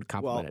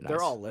complement it. They're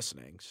nice. all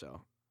listening,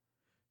 so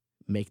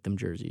Make them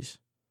jerseys.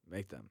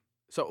 make them.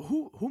 So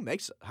who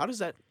makes? How does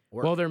that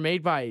work? Well, they're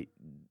made by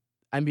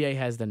NBA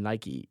has the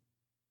Nike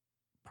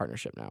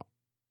partnership now.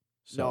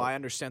 So no, I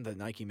understand that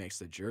Nike makes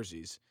the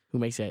jerseys. who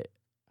makes it?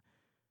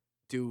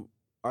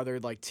 Are there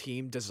like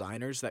team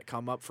designers that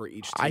come up for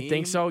each team? I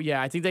think so.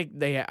 Yeah, I think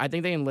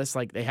they enlist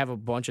like they have a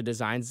bunch of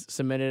designs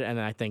submitted, and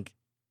then I think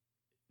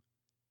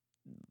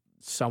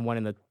someone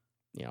in the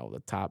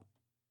the top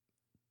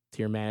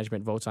tier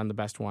management votes on the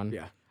best one.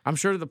 Yeah. I'm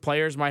sure the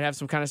players might have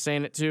some kind of say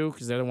in it too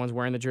because they're the ones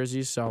wearing the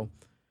jerseys. So,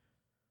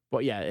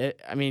 but yeah,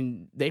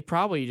 they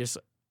probably just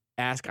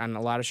ask on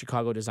a lot of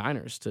Chicago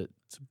designers to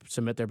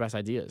submit their best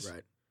ideas.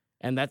 Right.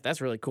 And that's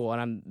really cool,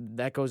 and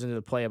that goes into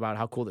the play about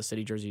how cool the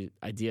city jersey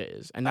idea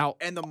is. And now,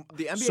 and the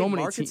NBA so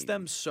many markets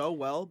them so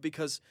well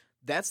because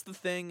that's the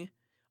thing.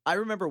 I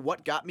remember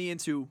what got me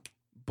into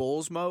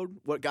Bulls mode,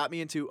 what got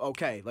me into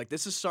okay, like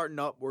this is starting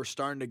up, we're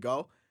starting to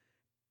go,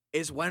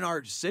 is when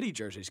our city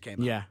jerseys came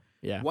out.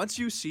 Yeah. Once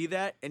you see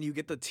that and you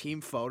get the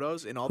team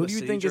photos and all Who the do you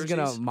city think jerseys, is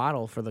going to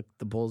model for the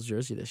Bulls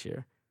jersey this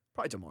year?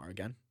 probably DeMar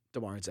again,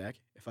 DeMar and Zach,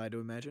 if I had to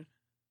imagine.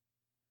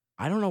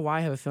 I don't know why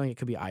I have a feeling it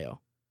could be Io.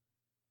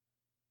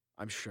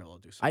 I'm sure they'll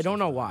do something. I don't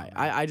know why.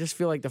 I just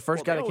feel like the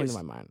first guy that came to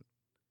my mind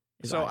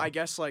is So Io. I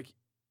guess like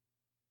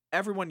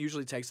everyone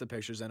usually takes the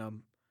pictures in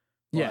them.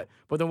 Yeah,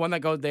 but the one that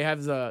goes, they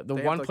have the They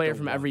have, one like, player the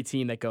from one. every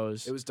team that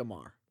goes. It was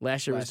DeMar.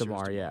 Last year was last year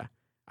was DeMar, DeMar. yeah.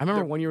 I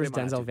remember They- one year was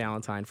they might have Denzel to do DeMar.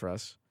 Valentine for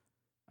us.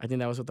 I think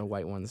that was with the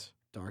white ones.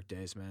 Dark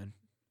days, man.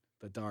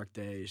 The dark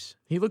days.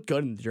 He looked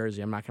good in the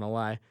jersey, I'm not going to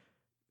lie.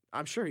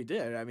 I'm sure he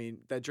did. I mean,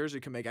 that jersey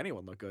can make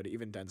anyone look good,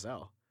 even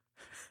Denzel.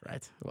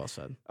 Right, well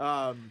said.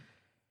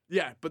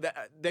 Yeah, but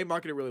they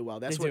market it really well.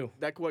 That's They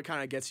what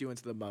kind of gets you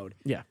into the mode.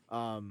 Yeah.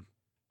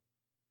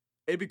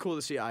 It'd be cool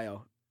to see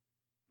Io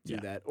do Yeah.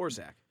 that or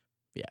Zach.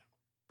 Yeah.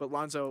 But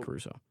Lonzo,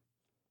 Caruso.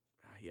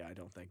 yeah, I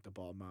don't think the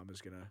bald mom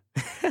is gonna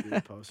do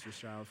the poster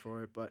child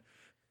for it. But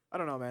I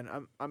don't know,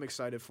 man. I'm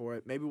excited for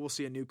it. Maybe we'll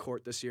see a new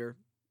court this year,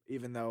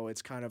 even though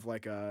it's kind of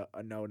like a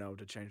no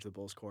to change the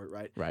Bulls court,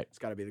 right? Right. It's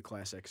got to be the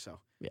classic. So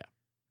Yeah.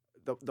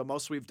 the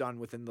most we've done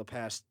within the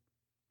past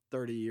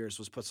 30 years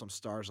was put some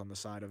stars on the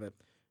side of it.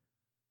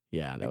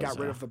 Yeah, And that got was,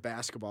 rid of the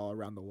basketball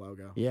around the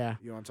logo. Yeah,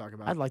 You know what I'm talking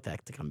about? I'd like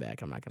that to come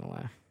back, I'm not going to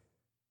lie.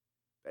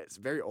 It's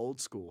very old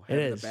school. It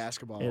Having is. the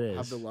basketball, It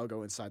have is. the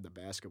logo inside the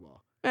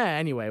basketball.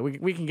 Anyway,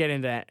 we can get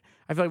into that.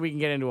 I feel like we can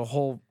get into a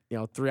whole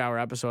 3-hour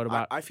episode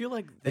about I feel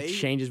like the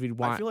changes we'd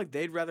want. I feel like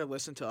they'd rather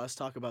listen to us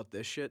talk about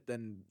this shit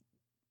than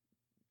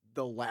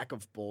the lack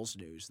of Bulls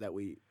news that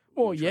we.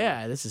 Well, we try to-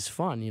 yeah, this is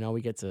fun.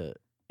 We get to.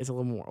 It's a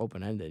little more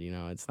open ended.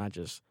 It's not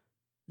just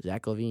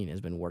Zach LaVine has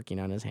been working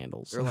on his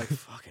handles. They're like,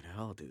 fucking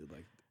hell, dude.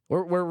 Like,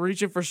 we're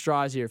reaching for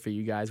straws here for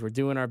you guys. We're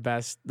doing our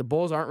best. The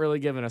Bulls aren't really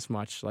giving us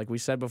much. Like we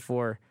said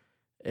before,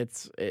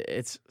 it's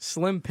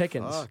slim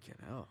pickings. fucking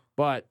hell.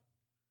 But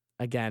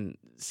again,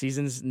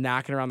 season's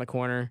knocking around the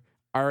corner.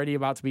 Already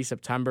about to be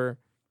September.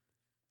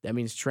 That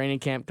means training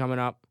camp coming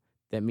up.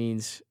 That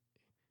means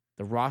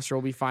the roster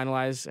will be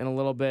finalized in a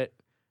little bit.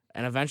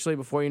 And eventually,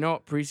 before you know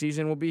it,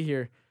 preseason will be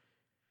here.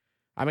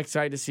 I'm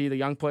excited to see the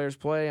young players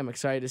play. I'm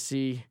excited to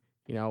see,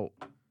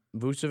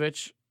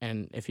 Vucevic,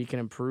 and if he can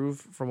improve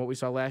from what we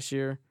saw last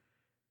year.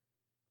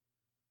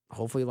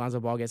 Hopefully, Lonzo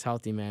Ball gets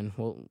healthy, man.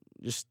 We'll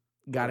just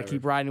got to Whatever.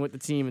 keep riding with the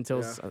team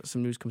until Yeah.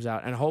 some news comes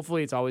out. And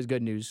hopefully, it's always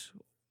good news.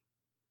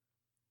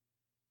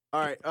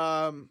 All right.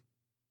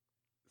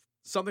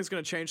 Something's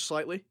going to change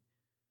slightly.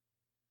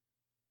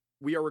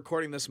 We are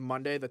recording this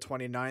Monday, the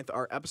 29th.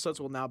 Our episodes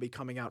will now be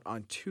coming out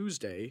on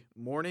Tuesday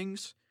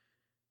mornings.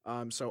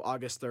 So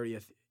August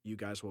 30th, you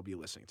guys will be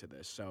listening to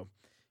this. So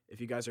if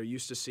you guys are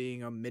used to seeing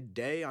them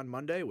midday on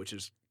Monday, which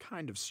is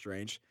kind of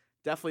strange,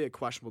 definitely a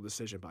questionable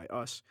decision by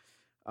us,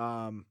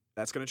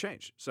 that's going to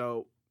change.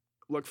 So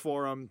look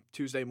for them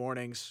Tuesday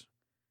mornings.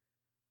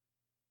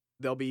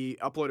 They'll be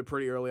uploaded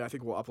pretty early. I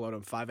think we'll upload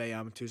them 5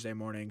 a.m. Tuesday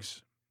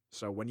mornings.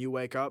 So when you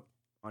wake up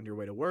on your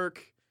way to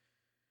work,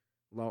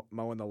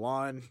 mowing the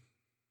lawn,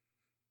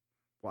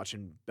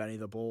 watching Benny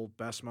the Bull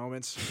best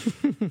moments,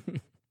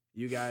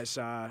 you guys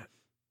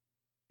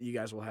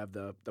will have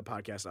the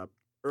podcast up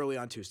early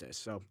on Tuesdays.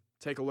 So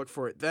take a look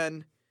for it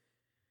then.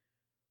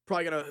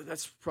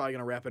 That's probably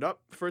gonna wrap it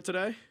up for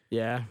today.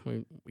 Yeah,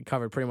 we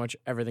covered pretty much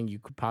everything you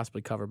could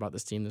possibly cover about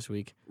this team this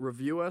week.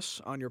 Review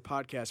us on your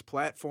podcast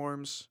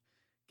platforms.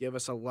 Give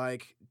us a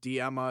like,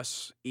 DM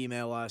us,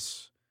 email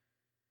us,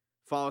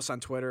 follow us on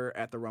Twitter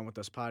at the Run With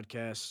Us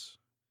Podcast.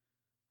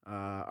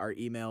 Our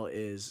email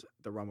is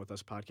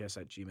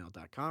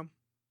therunwithuspodcast@gmail.com.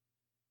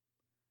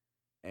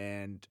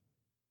 And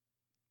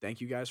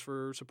thank you guys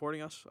for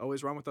supporting us.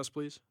 Always run with us,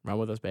 please. Run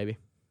with us, baby.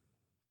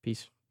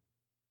 Peace.